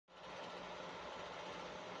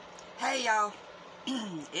Hey y'all,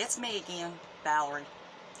 it's me again, Valerie,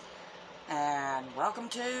 and welcome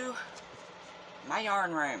to my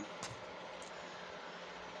yarn room.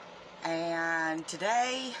 And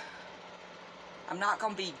today, I'm not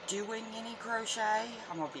going to be doing any crochet.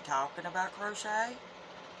 I'm going to be talking about crochet.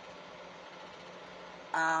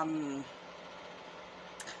 I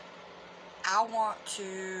want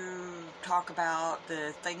to talk about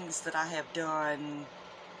the things that I have done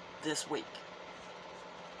this week.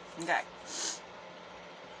 Okay.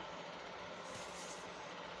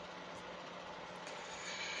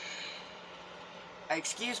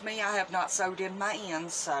 Excuse me, I have not sewed in my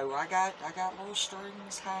ends, so I got little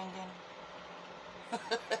strings hanging.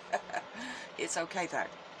 It's okay though.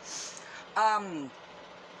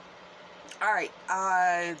 Alright,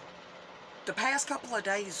 the past couple of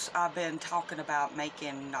days I've been talking about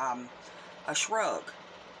making a shrug.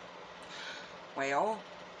 Well,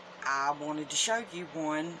 I wanted to show you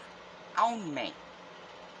one on me.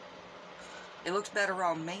 It looks better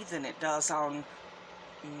on me than it does on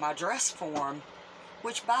my dress form,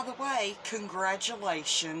 which, by the way,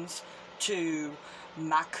 congratulations to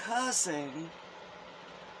my cousin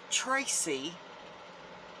Tracy,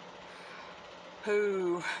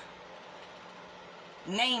 who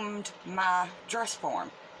named my dress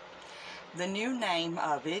form. The new name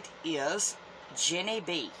of it is Jenny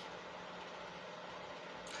B.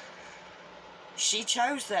 She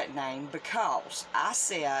chose that name because I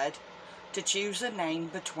said to choose a name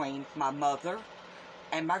between my mother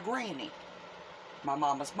and my granny, my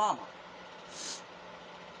mama's mama.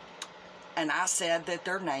 And I said that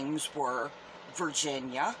their names were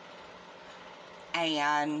Virginia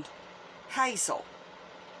and Hazel.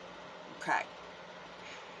 Okay.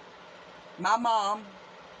 My mom,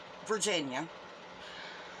 Virginia,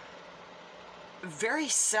 very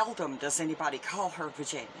seldom does anybody call her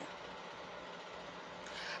Virginia.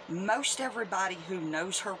 Most everybody who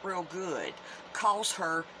knows her real good calls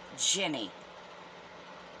her Jenny.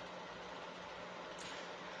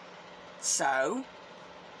 So,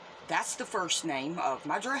 that's the first name of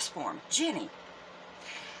my dress form, Jenny.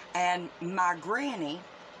 And my granny,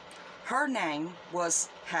 her name was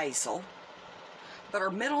Hazel, but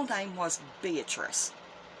her middle name was Beatrice.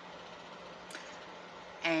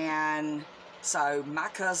 And so my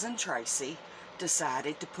cousin Tracy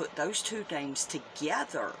decided to put those two names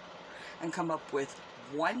together and come up with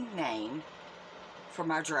one name for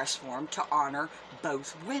my dress form to honor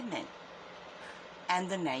both women. And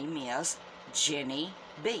the name is Jenny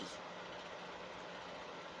B.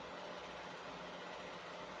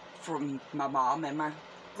 From my mom and my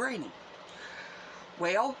granny.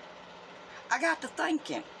 Well, I got to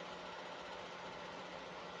thinking.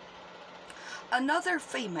 Another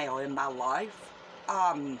female in my life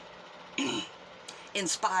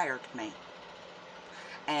inspired me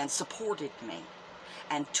and supported me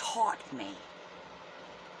and taught me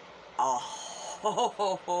a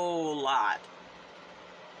whole lot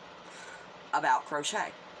about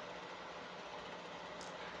crochet.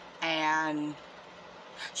 And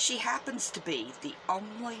she happens to be the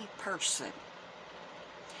only person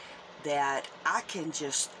that I can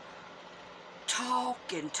just talk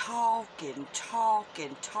and talk and talk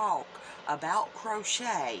and talk about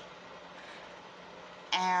crochet,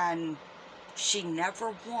 and she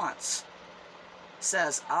never once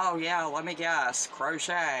says, oh yeah, let me guess,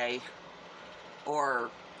 crochet,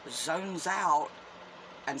 or zones out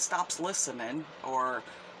and stops listening, or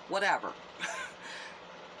whatever.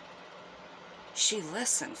 She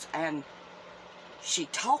listens and she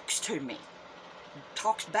talks to me,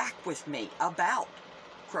 talks back with me about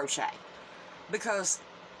crochet, because,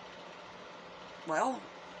 well,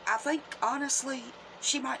 I think honestly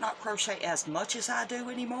she might not crochet as much as I do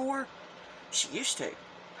anymore. She used to,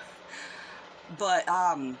 but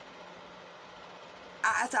I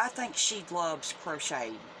think she loves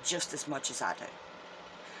crochet just as much as I do.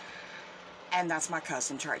 And that's my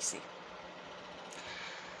cousin Tracy.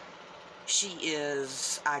 She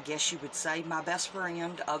is, I guess you would say, my best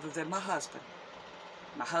friend other than my husband.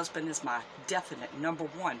 My husband is my definite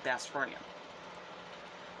 #1 best friend.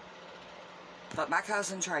 But my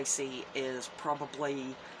cousin Tracy is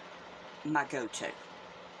probably my go-to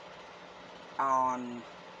on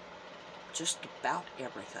just about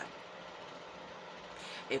everything.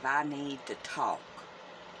 If I need to talk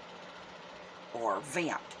or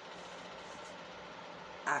vent,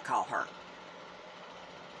 I call her.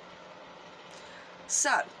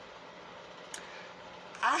 So,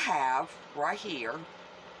 I have right here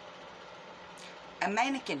a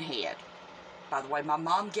mannequin head. By the way, my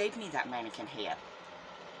mom gave me that mannequin head.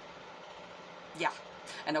 Yeah,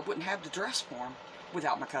 and I wouldn't have the dress form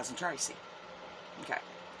without my cousin Tracy. Okay.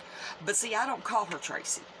 But see, I don't call her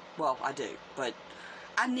Tracy. Well, I do, but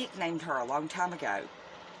I nicknamed her a long time ago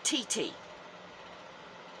TT.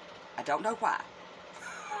 I don't know why.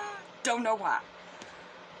 Don't know why.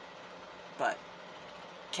 But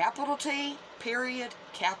capital T, period,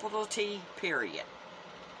 capital T, period.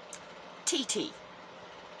 TT.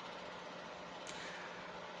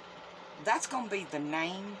 That's going to be the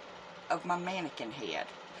name of my mannequin head.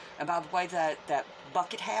 And by the way, that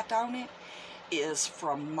bucket hat on it is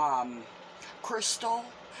from Crystal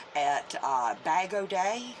at Bag O'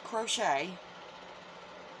 Day Crochet.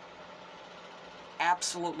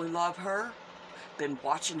 Absolutely love her. Been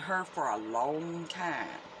watching her for a long time.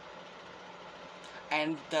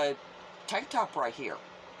 And the tank top right here,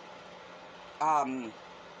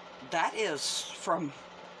 that is from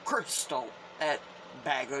Crystal at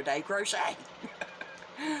Bag O' Day Crochet.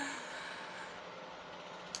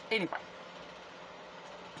 Anyway,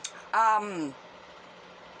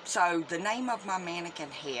 so the name of my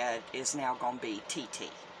mannequin head is now going to be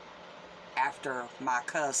TT, after my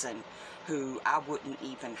cousin, who I wouldn't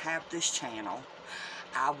even have this channel.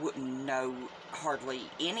 I wouldn't know hardly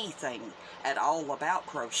anything at all about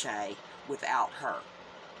crochet without her.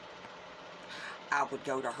 I would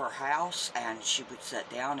go to her house and she would sit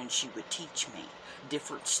down and she would teach me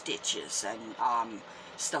different stitches and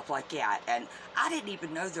stuff like that. And I didn't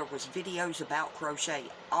even know there was videos about crochet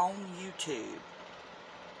on YouTube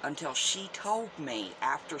until she told me,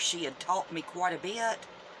 after she had taught me quite a bit.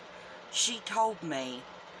 She told me,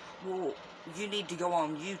 well, you need to go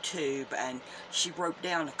on YouTube, and she wrote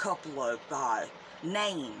down a couple of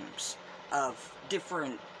names of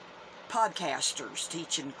different podcasters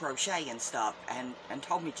teaching crochet and stuff, and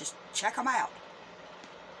told me just check them out.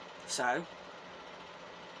 So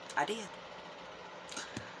I did.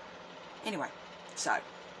 Anyway, so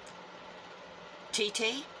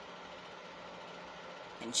TT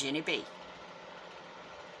and Jenny B.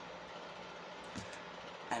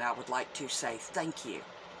 And I would like to say thank you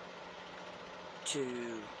to,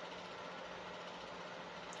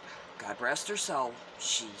 God rest her soul,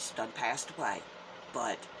 she's done passed away,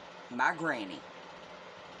 but my granny.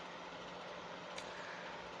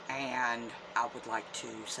 And I would like to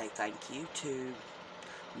say thank you to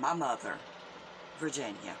my mother,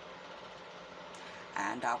 Virginia.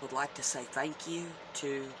 And I would like to say thank you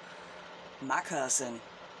to my cousin,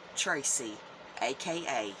 Tracy,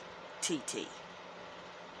 aka TT.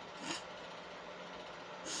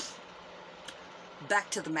 Back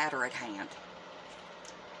to the matter at hand,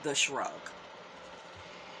 the shrug.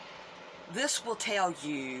 This will tell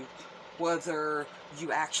you whether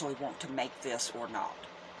you actually want to make this or not.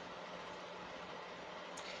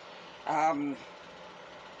 I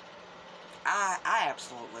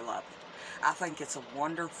absolutely love it. I think it's a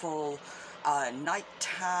wonderful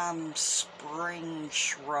nighttime spring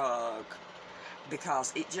shrug,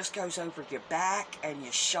 because it just goes over your back and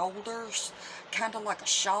your shoulders, kind of like a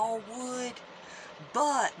shawl would.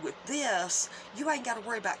 But with this, you ain't got to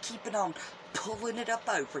worry about keeping on pulling it up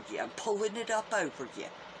over you and pulling it up over you.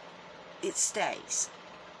 It stays.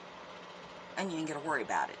 And you ain't got to worry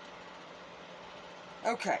about it.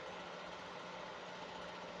 Okay.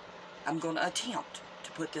 I'm going to attempt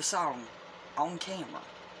to put this on camera.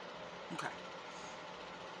 Okay.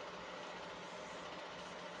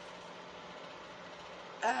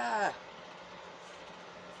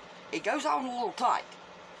 It goes on a little tight.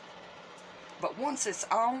 But once it's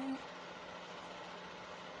on,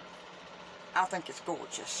 I think it's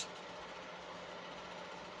gorgeous.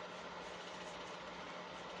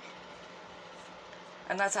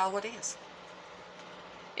 And that's all it is.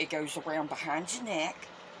 It goes around behind your neck,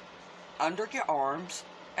 under your arms,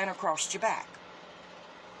 and across your back.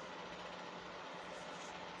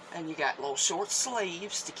 And you got little short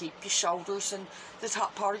sleeves to keep your shoulders and the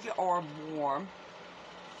top part of your arm warm.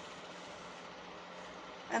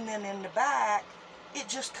 And then in the back, it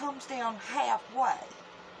just comes down halfway.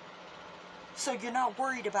 So you're not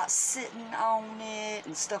worried about sitting on it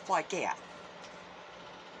and stuff like that.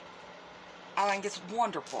 I think it's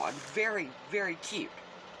wonderful and very, very cute.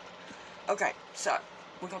 Okay, so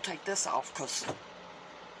we're going to take this off because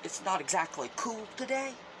it's not exactly cool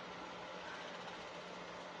today.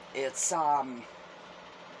 It's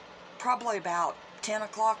probably about 10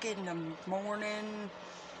 o'clock in the morning.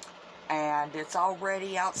 And it's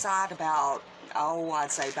already outside about,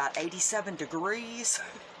 I'd say about 87 degrees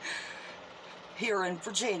here in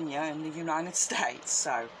Virginia in the United States.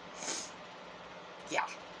 So, yeah.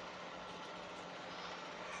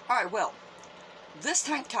 Alright, well, this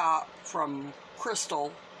tank top from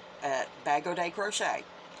Crystal at Bag O' Day Crochet,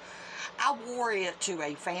 I wore it to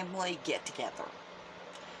a family get-together.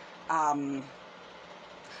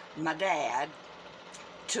 my dad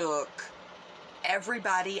took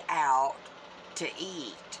everybody out to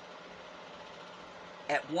eat.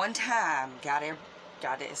 At one time, got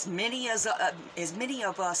as many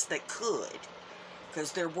of us that could,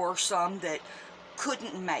 because there were some that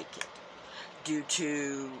couldn't make it due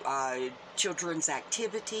to children's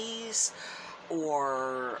activities,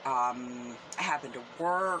 or having to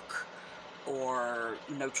work, or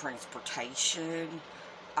no transportation,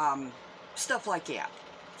 stuff like that.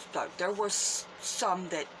 So there was some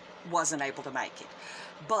that wasn't able to make it,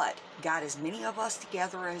 but got as many of us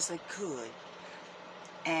together as they could,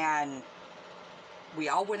 and we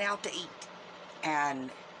all went out to eat,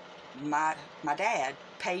 and my dad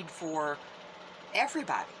paid for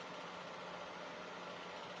everybody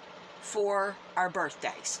for our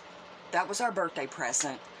birthdays. That was our birthday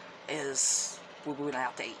present, is we went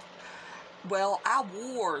out to eat. Well, I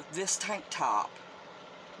wore this tank top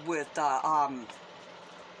with a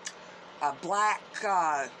black,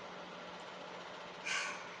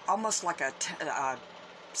 almost like a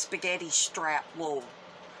spaghetti strap little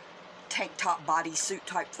tank top bodysuit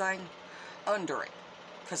type thing under it,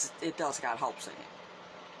 because it does got holes in it.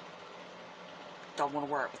 Don't want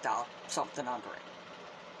to wear it without something under it.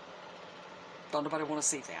 Don't nobody want to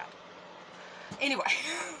see that. Anyway,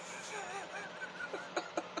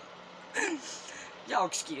 y'all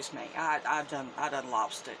excuse me. I done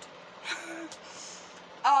lost it.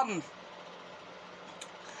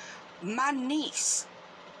 My niece,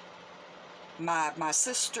 my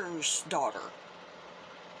sister's daughter,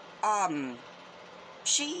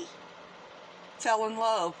 she fell in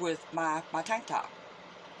love with my tank top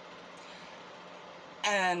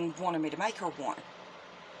and wanted me to make her one.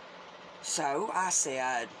 So I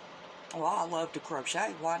said, well, I love to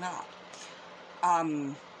crochet, why not?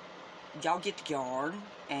 Y'all get the yarn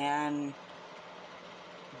and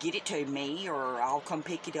get it to me, or I'll come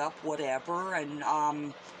pick it up, whatever, and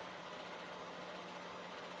I'll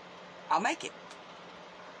make it.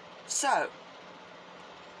 So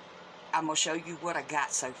I'm gonna show you what I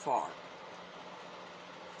got so far.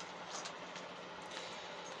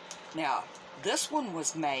 Now, this one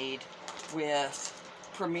was made with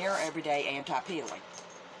Premier Everyday Anti-Peeling.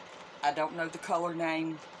 I don't know the color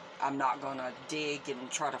name. I'm not gonna dig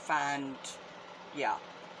and try to find, yeah.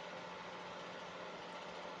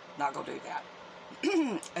 Not gonna do that.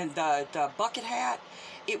 And the bucket hat,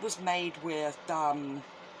 it was made with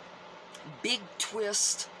big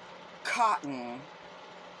twist cotton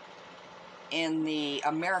in the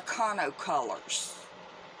Americano colors.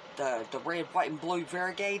 The red, white, and blue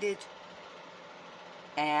variegated.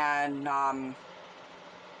 And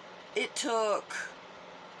it took,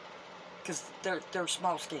 because they're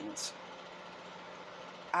small skeins,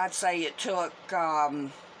 I'd say it took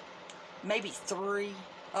maybe 3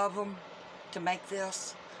 of them to make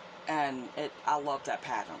this, and I love that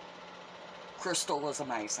pattern. Crystal is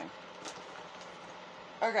amazing.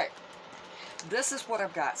 Okay, this is what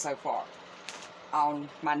I've got so far on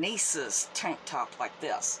my niece's tank top like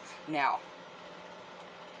this. Now,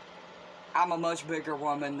 I'm a much bigger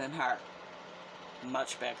woman than her.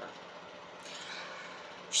 Much bigger.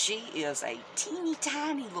 She is a teeny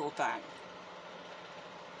tiny little thing.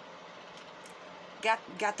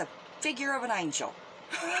 Got the figure of an angel.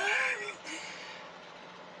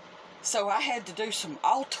 So I had to do some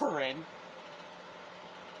altering.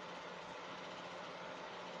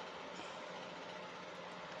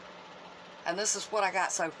 And this is what I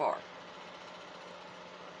got so far.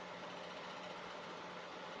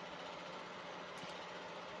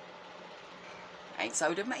 Ain't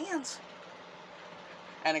so demands.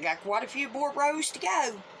 And I got quite a few more rows to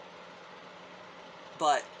go.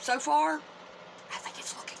 But so far, I think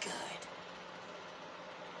it's looking good.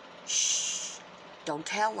 Shh. Don't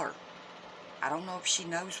tell her. I don't know if she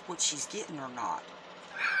knows what she's getting or not.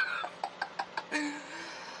 I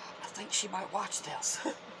think she might watch this.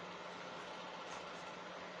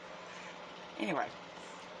 Anyway.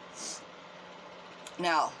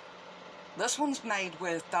 Now, this one's made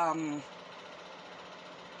with a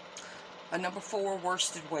number 4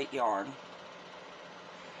 worsted weight yarn.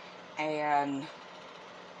 And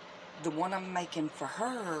the one I'm making for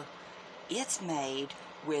her, it's made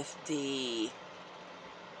with the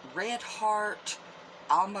Red Heart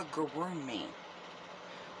Amigurumi,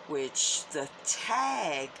 which the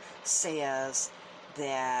tag says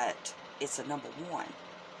that it's a number 1.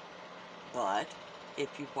 But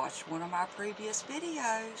if you watched one of my previous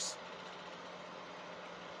videos,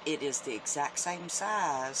 it is the exact same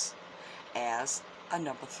size as a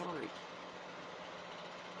number 3.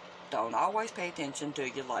 Don't always pay attention to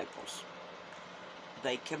your labels.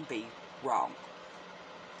 They can be wrong.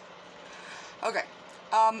 Okay,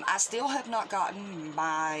 I still have not gotten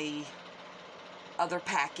my other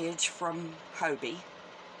package from Hobie,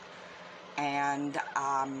 and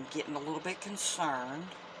I'm getting a little bit concerned.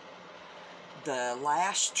 The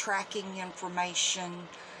last tracking information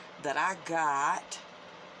that I got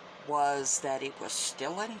was that it was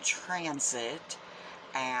still in transit,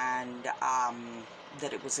 and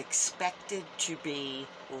that it was expected to be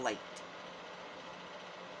late.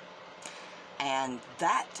 And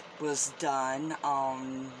that was done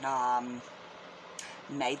on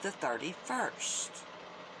May the 31st.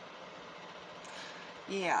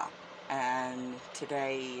 Yeah, and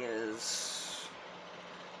today is,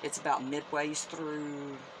 it's about midways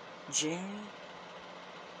through June,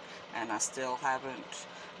 and I still haven't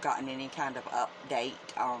gotten any kind of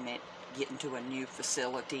update on it getting to a new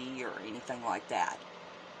facility or anything like that.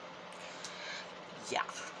 Yeah.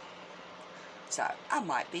 So I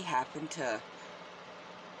might be having to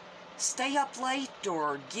stay up late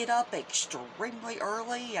or get up extremely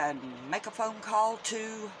early and make a phone call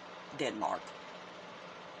to Denmark,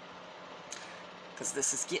 because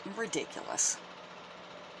this is getting ridiculous.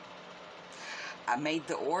 I made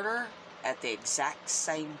the order at the exact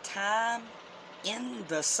same time, in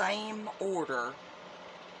the same order,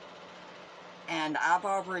 and I've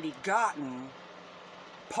already gotten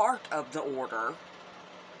part of the order,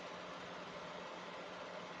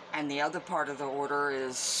 and the other part of the order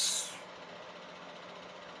is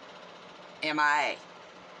MIA.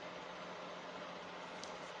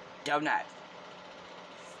 Don't know.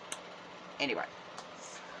 Anyway.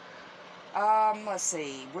 Let's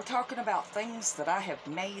see. We're talking about things that I have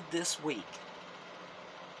made this week.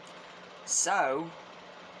 So,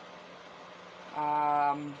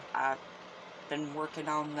 I've been working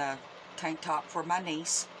on the tank top for my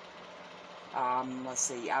niece. Let's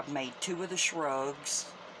see. I've made 2 of the shrugs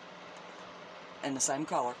in the same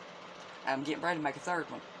color. I'm getting ready to make a 3rd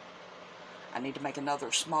one. I need to make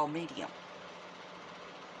another small medium.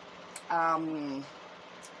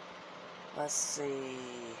 Let's see.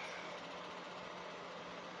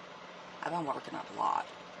 I've been working on a lot.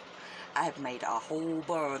 I have made a whole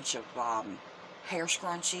bunch of hair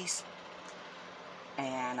scrunchies,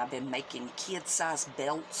 and I've been making kid-sized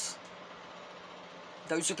belts.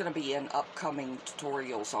 Those are going to be in upcoming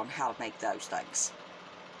tutorials on how to make those things.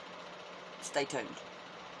 Stay tuned.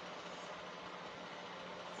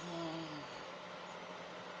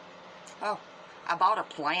 Oh, I bought a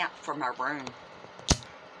plant for my room.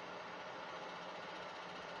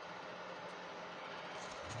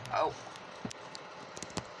 Oh.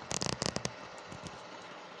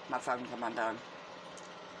 My phone come undone.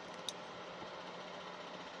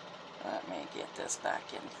 Let me get this back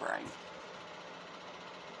in frame.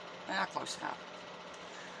 Close enough.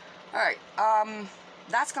 Alright,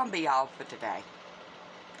 that's going to be all for today.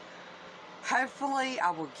 Hopefully,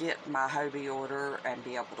 I will get my Hobie order and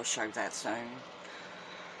be able to show that soon.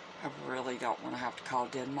 I really don't want to have to call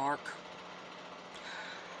Denmark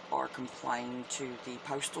or complain to the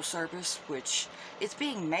Postal Service, which is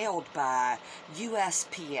being mailed by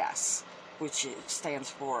USPS, which stands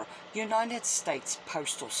for United States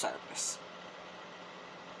Postal Service.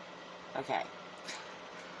 Okay.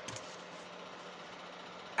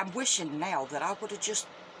 I'm wishing now that I would have just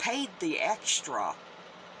paid the extra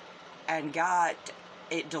and got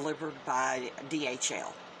it delivered by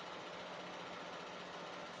DHL.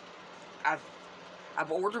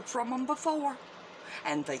 I've ordered from them before,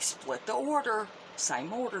 and they split the order.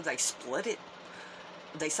 Same order, they split it.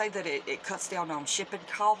 They say that it cuts down on shipping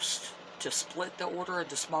costs to split the order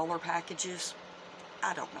into smaller packages.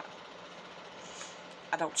 I don't know.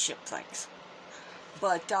 I don't ship things.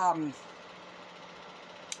 But,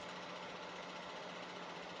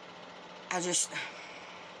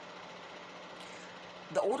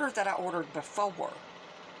 the order that I ordered before,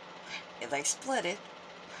 they split it,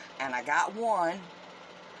 and I got one,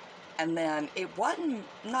 and then it wasn't,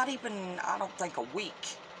 not even, I don't think, a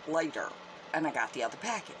week later, and I got the other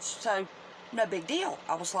package. So, no big deal.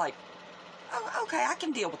 I was like, oh, okay, I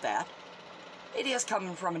can deal with that. It is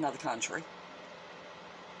coming from another country.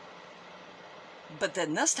 But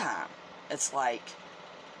then this time, it's like,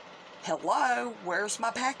 hello, where's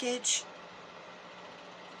my package?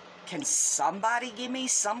 Can somebody give me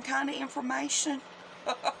some kind of information?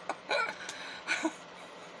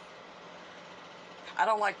 I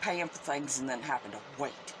don't like paying for things and then having to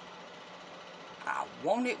wait. I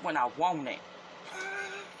want it when I want it.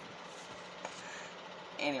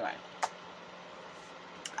 Anyway,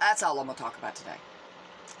 that's all I'm going to talk about today.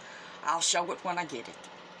 I'll show it when I get it.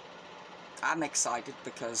 I'm excited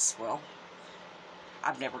because, well,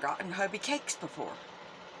 I've never gotten Hobie cakes before.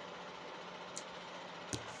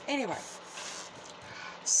 Anyway,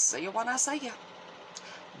 see you when I see you.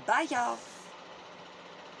 Bye, y'all.